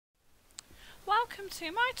welcome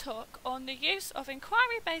to my talk on the use of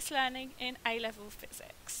inquiry-based learning in A-level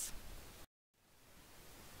physics.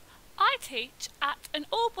 I teach at an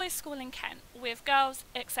all-boys school in Kent with girls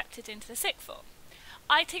accepted into the sixth form.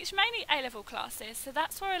 I teach mainly A-level classes, so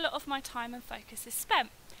that's where a lot of my time and focus is spent.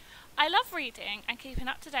 I love reading and keeping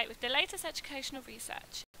up to date with the latest educational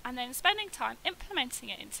research, and then spending time implementing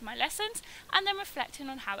it into my lessons and then reflecting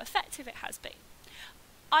on how effective it has been.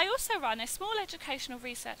 I also run a small educational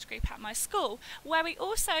research group at my school where we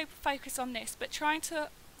also focus on this but trying to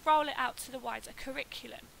roll it out to the wider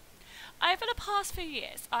curriculum. Over the past few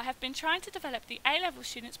years I have been trying to develop the A-level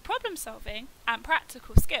students' problem solving and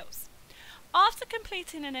practical skills. After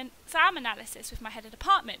completing an exam analysis with my head of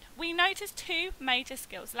department, we noticed two major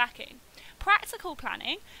skills lacking: practical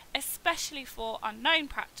planning, especially for unknown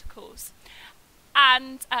practicals,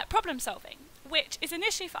 and problem solving, which is an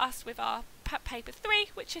issue for us with our paper 3,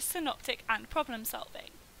 which is synoptic and problem solving.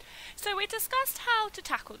 So we discussed how to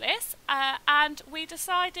tackle this and we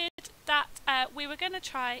decided that we were going to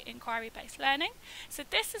try inquiry-based learning. So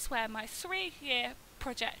this is where my 3-year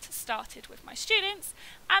project started with my students,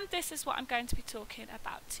 and this is what I'm going to be talking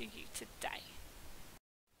about to you today.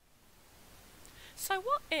 So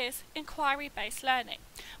what is inquiry-based learning?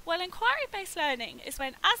 Well, inquiry-based learning is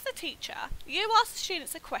when, as the teacher, you ask the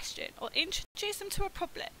students a question or introduce them to a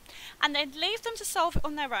problem and then leave them to solve it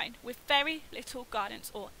on their own with very little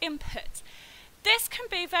guidance or input. This can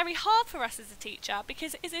be very hard for us as a teacher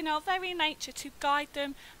because it is in our very nature to guide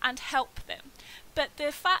them and help them. But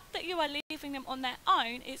the fact that you are leaving them on their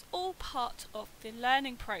own is all part of the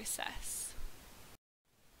learning process.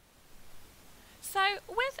 So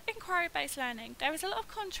with inquiry-based learning, there is a lot of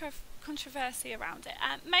controversy around it,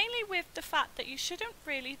 mainly with the fact that you shouldn't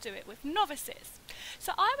really do it with novices.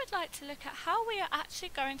 So I would like to look at how we are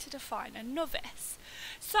actually going to define a novice.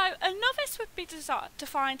 So a novice would be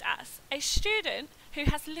defined as a student who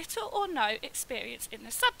has little or no experience in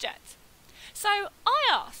the subject. So I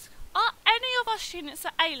ask, are any of our students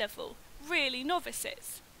at A-level really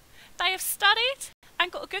novices? They have studied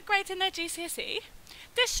and got a good grade in their GCSE.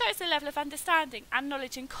 This shows the level of understanding and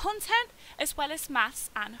knowledge in content as well as maths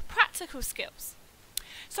and practical skills.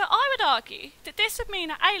 So I would argue that this would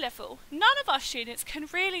mean at A-level none of our students can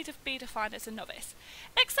really be defined as a novice,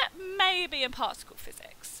 except maybe in particle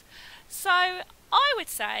physics. So I would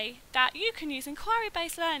say that you can use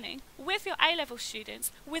inquiry-based learning with your A-level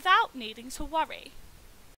students without needing to worry.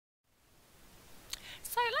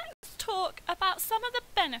 So let's talk about some of the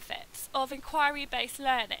benefits of inquiry-based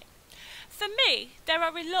learning. For me, there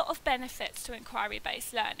are a lot of benefits to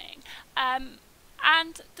inquiry-based learning.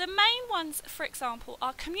 And the main ones, for example,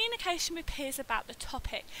 are communication with peers about the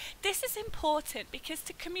topic. This is important because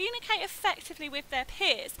to communicate effectively with their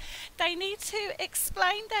peers, they need to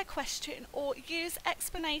explain their question or use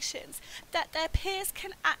explanations that their peers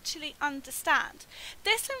can actually understand.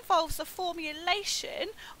 This involves the formulation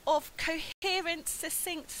of coherent,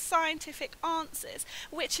 succinct scientific answers,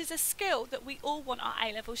 which is a skill that we all want our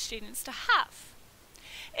A-level students to have.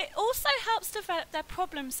 It also helps develop their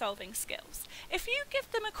problem-solving skills. If you give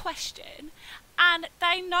them a question and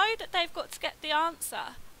they know that they've got to get the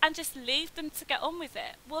answer and just leave them to get on with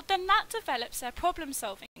it, well then that develops their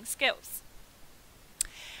problem-solving skills.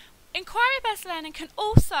 Inquiry-based learning can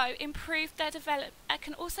also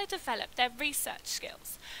develop their research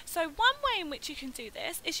skills. So one way in which you can do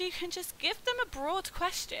this is you can just give them a broad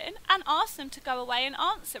question and ask them to go away and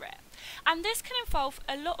answer it. And this can involve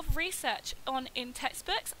a lot of research in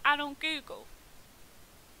textbooks and on Google.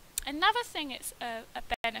 Another thing it's a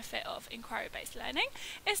benefit of inquiry-based learning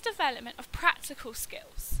is development of practical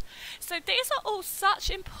skills. So these are all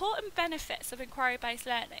such important benefits of inquiry-based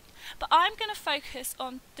learning, but I'm going to focus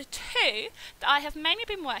on the two that I have mainly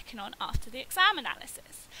been working on after the exam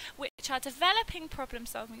analysis, which are developing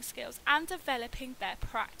problem-solving skills and developing their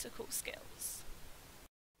practical skills.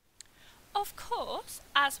 Of course,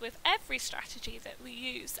 as with every strategy that we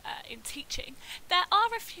use in teaching, there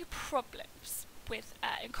are a few problems with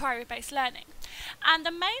inquiry-based learning. And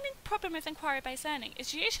the main problem with inquiry-based learning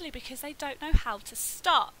is usually because they don't know how to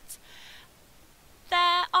start.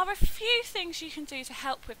 There are a few things you can do to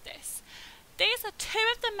help with this. These are two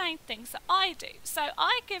of the main things that I do. So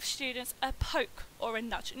I give students a poke or a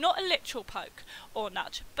nudge, not a literal poke or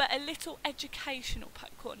nudge, but a little educational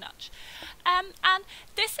poke or nudge. And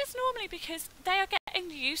this is normally because they are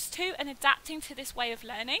getting used to and adapting to this way of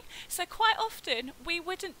learning. So quite often we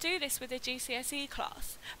wouldn't do this with a GCSE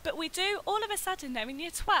class, but we do all of a sudden they're in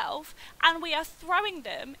year 12 and we are throwing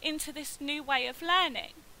them into this new way of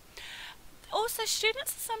learning. Also,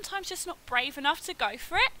 students are sometimes just not brave enough to go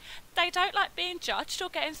for it. They don't like being judged or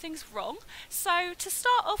getting things wrong. So to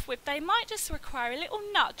start off with, they might just require a little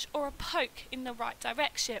nudge or a poke in the right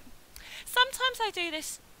direction. Sometimes I do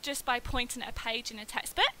this just by pointing at a page in a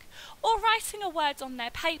textbook or writing a word on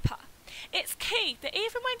their paper. It's key that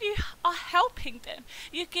even when you are helping them,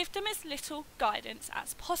 you give them as little guidance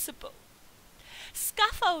as possible.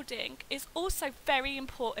 Scaffolding is also very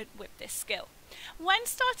important with this skill. When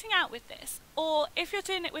starting out with this, or if you're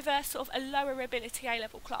doing it with a sort of a lower ability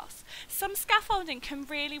A-level class, some scaffolding can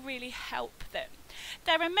really help them.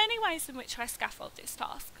 There are many ways in which I scaffold this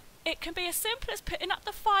task. It can be as simple as putting up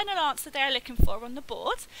the final answer they are looking for on the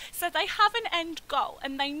board, so they have an end goal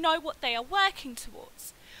and they know what they are working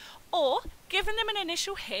towards. Or giving them an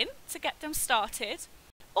initial hint to get them started,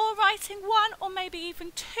 or writing one or maybe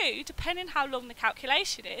even two, depending how long the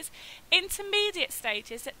calculation is, intermediate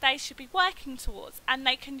stages that they should be working towards and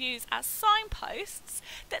they can use as signposts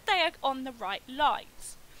that they are on the right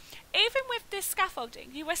lines. Even with this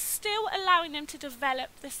scaffolding, you are still allowing them to develop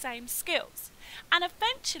the same skills. And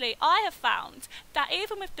eventually I have found that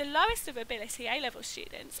even with the lowest of ability A-level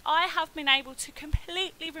students, I have been able to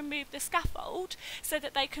completely remove the scaffold so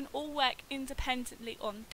that they can all work independently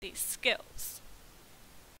on these skills.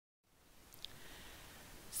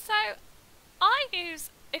 So I use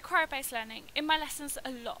inquiry-based learning in my lessons a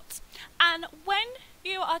lot, and when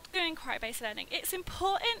you are doing inquiry-based learning, it's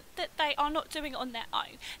important that they are not doing it on their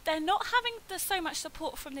own. They're not having so much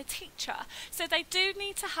support from the teacher, so they do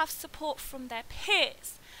need to have support from their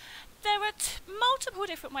peers. There are multiple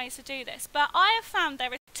different ways to do this, but I have found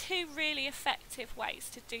there are two really effective ways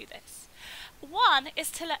to do this. One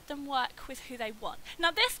is to let them work with who they want.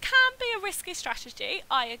 Now this can be a risky strategy,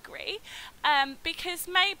 I agree, because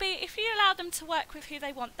maybe if you allow them to work with who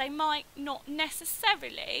they want, they might not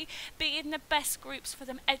necessarily be in the best groups for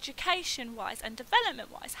them education-wise and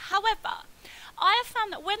development-wise. However, I have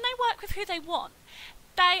found that when they work with who they want,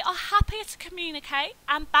 they are happier to communicate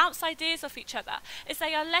and bounce ideas off each other, as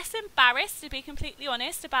they are less embarrassed to be completely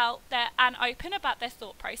honest and open about their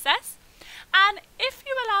thought process. And if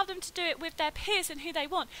you allow them to do it with their peers and who they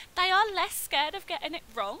want, they are less scared of getting it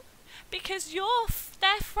wrong, because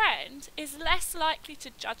their friend is less likely to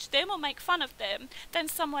judge them or make fun of them than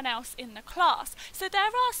someone else in the class. So there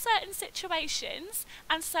are certain situations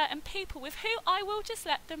and certain people with who I will just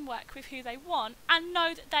let them work with who they want and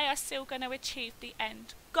know that they are still going to achieve the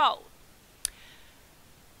end goal.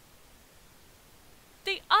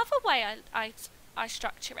 The other way I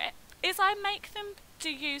structure it is I make them to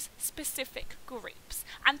use specific groups,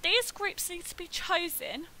 and these groups need to be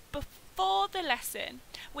chosen before the lesson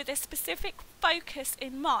with a specific focus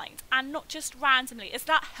in mind and not just randomly, as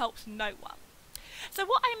that helps no one. So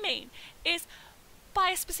what I mean is by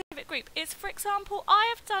a specific group is, for example,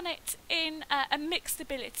 I have done it in a mixed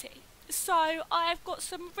ability. So I've got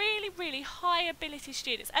some really high ability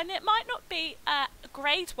students, and it might not be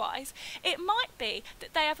grade wise, it might be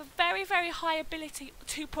that they have a very high ability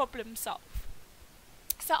to problem solve.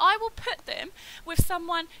 So I will put them with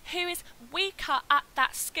someone who is weaker at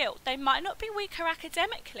that skill. They might not be weaker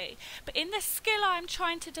academically, but in the skill I'm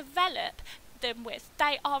trying to develop them with,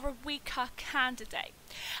 they are a weaker candidate.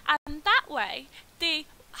 And that way, the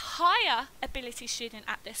higher ability student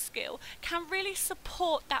at this skill can really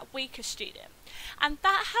support that weaker student. And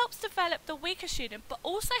that helps develop the weaker student, but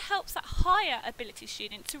also helps that higher ability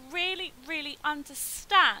student to really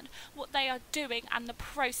understand what they are doing and the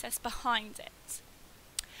process behind it.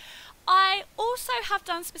 I also have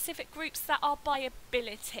done specific groups that are by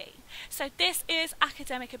ability. So this is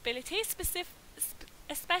academic ability,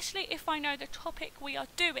 especially if I know the topic we are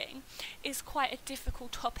doing is quite a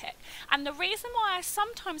difficult topic. And the reason why I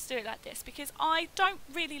sometimes do it like this, because I don't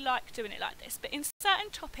really like doing it like this, but in certain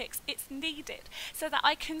topics it's needed so that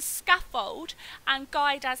I can scaffold and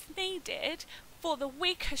guide as needed for the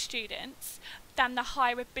weaker students than the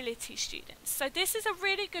higher ability students. So this is a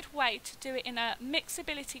really good way to do it in a mixed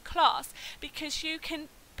ability class, because you can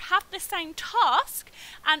have the same task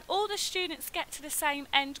and all the students get to the same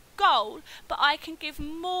end goal, but I can give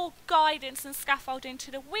more guidance and scaffolding to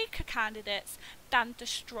the weaker candidates than the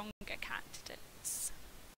stronger candidates.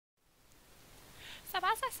 So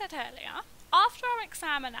as I said earlier, after our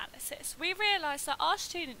exam analysis, we realised that our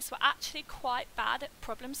students were actually quite bad at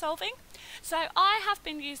problem solving. So I have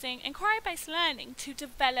been using inquiry-based learning to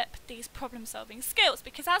develop these problem solving skills,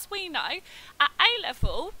 because as we know, at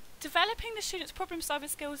A-level, developing the students' problem solving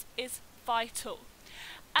skills is vital.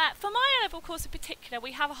 For my A-level course in particular,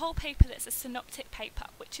 we have a whole paper that's a synoptic paper,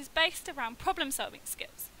 which is based around problem-solving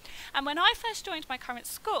skills. And when I first joined my current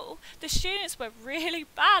school, the students were really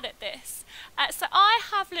bad at this. So I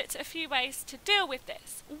have looked at a few ways to deal with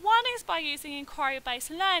this. One is by using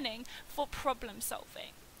inquiry-based learning for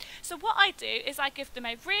problem-solving. So what I do is I give them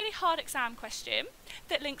a really hard exam question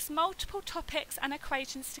that links multiple topics and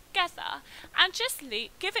equations together, and just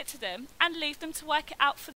give it to them and leave them to work it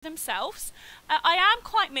out for themselves. I am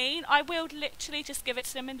quite mean. I will literally just give it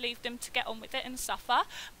to them and leave them to get on with it and suffer,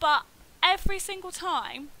 but every single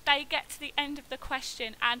time they get to the end of the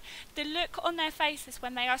question and the look on their faces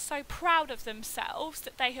when they are so proud of themselves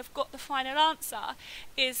that they have got the final answer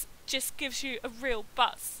just gives you a real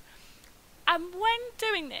buzz. And when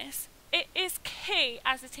doing this, it is key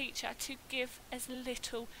as a teacher to give as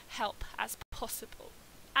little help as possible.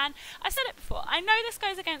 And I've said it before, I know this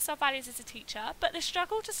goes against our values as a teacher, but the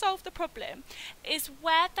struggle to solve the problem is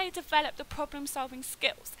where they develop the problem-solving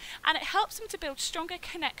skills, and it helps them to build stronger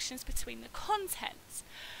connections between the contents.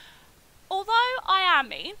 Although I am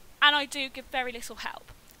mean, and I do give very little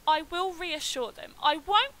help, I will reassure them. I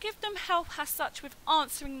won't give them help as such with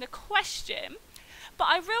answering the question, but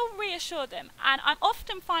I will reassure them, and I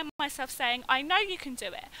often find myself saying, I know you can do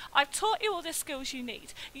it. I've taught you all the skills you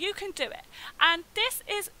need. You can do it. And this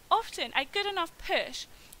is often a good enough push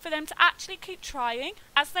for them to actually keep trying,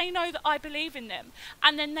 as they know that I believe in them,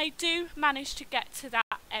 and then they do manage to get to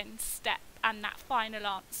that end step and that final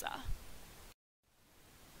answer.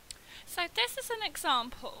 So this is an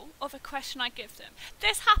example of a question I give them.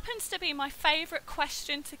 This happens to be my favourite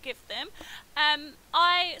question to give them.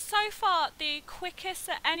 So far, the quickest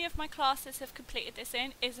that any of my classes have completed this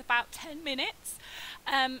in is about 10 minutes.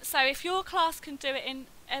 So if your class can do it in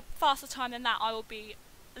a faster time than that, I will be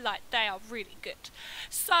like, they are really good.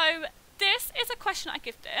 So this is a question I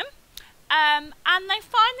give them, and they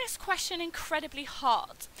find this question incredibly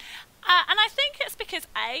hard. And I think it's because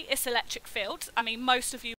A, it's electric fields. I mean,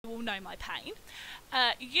 most of you will know my pain.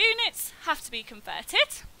 Units have to be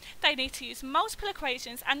converted. They need to use multiple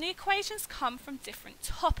equations, and the equations come from different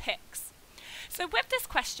topics. So with this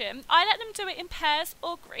question, I let them do it in pairs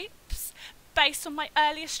or groups based on my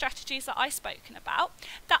earlier strategies that I've spoken about,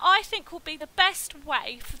 that I think will be the best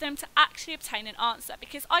way for them to actually obtain an answer,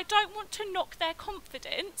 because I don't want to knock their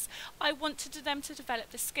confidence. I want them to develop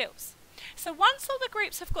the skills. So once all the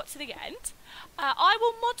groups have got to the end, I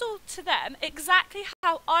will model to them exactly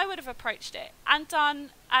how I would have approached it and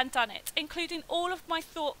done it, including all of my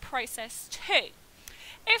thought process too.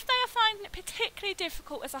 If they are finding it particularly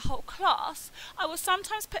difficult as a whole class, I will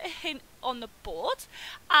sometimes put a hint on the board,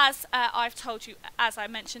 as I've told you, as I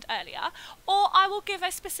mentioned earlier, or I will give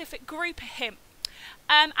a specific group a hint.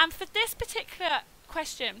 And for this particular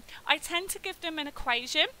question, I tend to give them an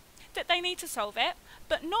equation that they need to solve it,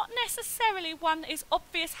 but not necessarily one that is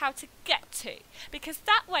obvious how to get to, because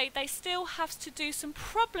that way they still have to do some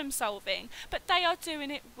problem solving, but they are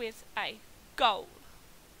doing it with a goal.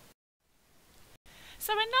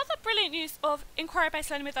 So another brilliant use of inquiry-based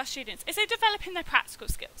learning with our students is in developing their practical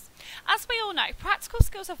skills. As we all know, practical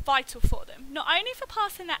skills are vital for them, not only for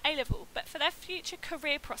passing their A-level, but for their future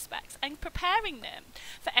career prospects and preparing them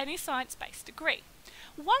for any science-based degree.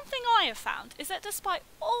 One thing I have found is that despite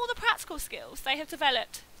all the practical skills they have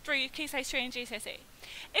developed through Key Stage 3 and GCSE,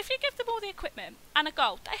 if you give them all the equipment and a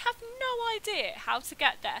goal, they have no idea how to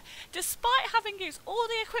get there, despite having used all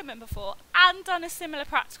the equipment before and done a similar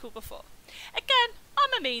practical before. Again,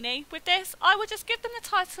 I'm a meanie with this. I would just give them the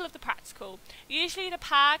title of the practical, usually the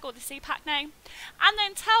PAG or the CPAC name, and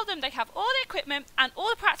then tell them they have all the equipment and all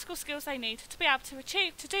the practical skills they need to be able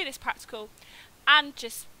to do this practical, and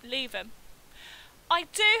just leave them. I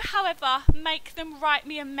do, however, make them write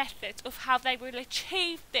me a method of how they will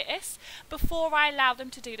achieve this before I allow them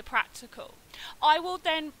to do the practical. I will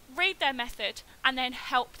then read their method and then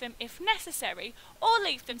help them if necessary, or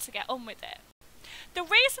leave them to get on with it. The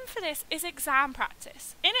reason for this is exam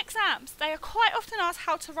practice. In exams, they are quite often asked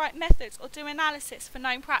how to write methods or do analysis for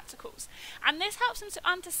known practicals, and this helps them to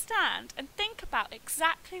understand and think about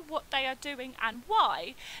exactly what they are doing and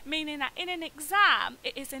why, meaning that in an exam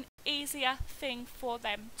it is an easier thing for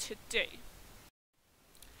them to do.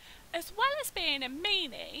 As well as being a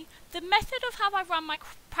meanie, the method of how I run my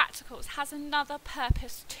practicals has another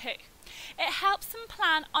purpose too. It helps them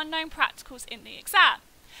plan unknown practicals in the exam.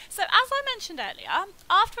 So as I mentioned earlier,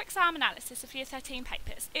 after exam analysis of Year 13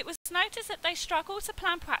 papers, it was noticed that they struggle to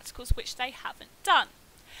plan practicals which they haven't done.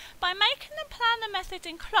 By making them plan the method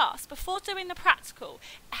in class before doing the practical,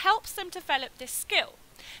 it helps them develop this skill.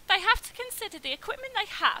 They have to consider the equipment they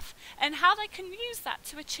have and how they can use that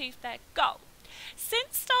to achieve their goal.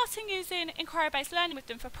 Since starting using inquiry-based learning with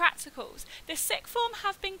them for practicals, the sixth form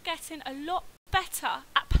have been getting a lot better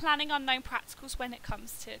at planning unknown practicals when it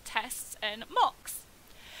comes to tests and mocks.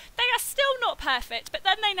 They are still not perfect, but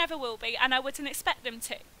then they never will be, and I wouldn't expect them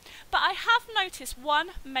to. But I have noticed one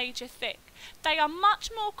major thing. They are much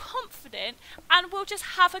more confident and will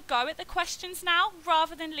just have a go at the questions now,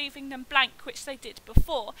 rather than leaving them blank, which they did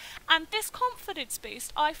before. And this confidence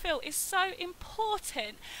boost, I feel, is so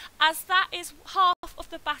important, as that is half of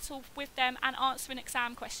the battle with them and answering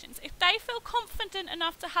exam questions. If they feel confident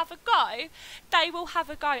enough to have a go, they will have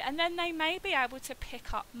a go, and then they may be able to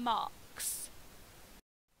pick up marks.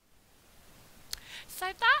 So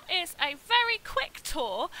that is a very quick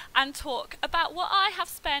tour and talk about what I have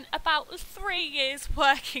spent about 3 years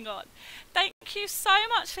working on. Thank you so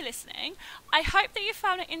much for listening. I hope that you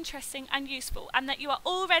found it interesting and useful, and that you are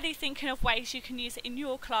already thinking of ways you can use it in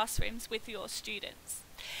your classrooms with your students.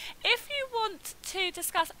 If you want to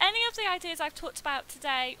discuss any of the ideas I've talked about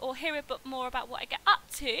today, or hear a bit more about what I get up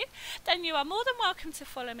to, then you are more than welcome to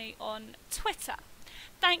follow me on Twitter.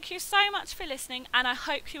 Thank you so much for listening, and I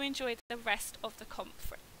hope you enjoyed the rest of the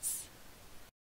conference.